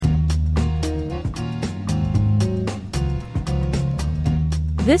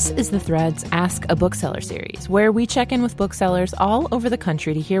This is the Thread's Ask a Bookseller series, where we check in with booksellers all over the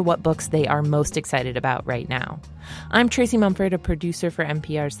country to hear what books they are most excited about right now. I'm Tracy Mumford, a producer for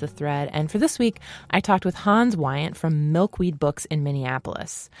NPR's The Thread, and for this week, I talked with Hans Wyant from Milkweed Books in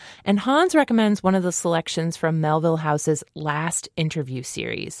Minneapolis. And Hans recommends one of the selections from Melville House's Last Interview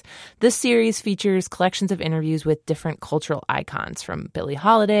series. This series features collections of interviews with different cultural icons, from Billie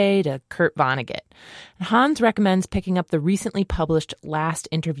Holiday to Kurt Vonnegut. And Hans recommends picking up the recently published Last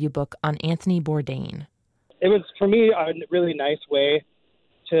Interview book on Anthony Bourdain. It was, for me, a really nice way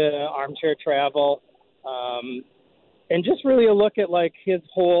to armchair travel. And just really a look at like his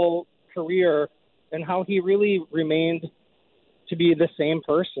whole career and how he really remained to be the same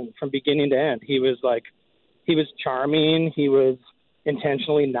person from beginning to end. He was charming. He was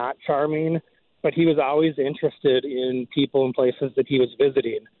intentionally not charming, but he was always interested in people and places that he was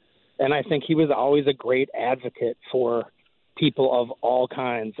visiting. And I think he was always a great advocate for people of all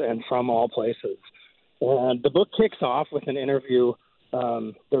kinds and from all places. And the book kicks off with an interview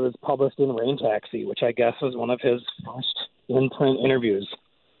that was published in Rain Taxi, which I guess was one of his first in-print interviews.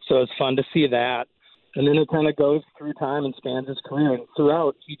 So it's fun to see that. And then it kind of goes through time and spans his career. And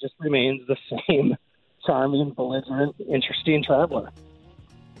throughout, he just remains the same charming, belligerent, interesting traveler.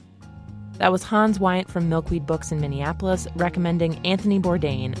 That was Hans Wyant from Milkweed Books in Minneapolis recommending Anthony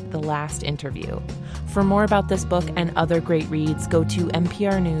Bourdain, The Last Interview. For more about this book and other great reads, go to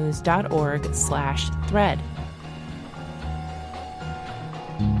nprnews.org/thread.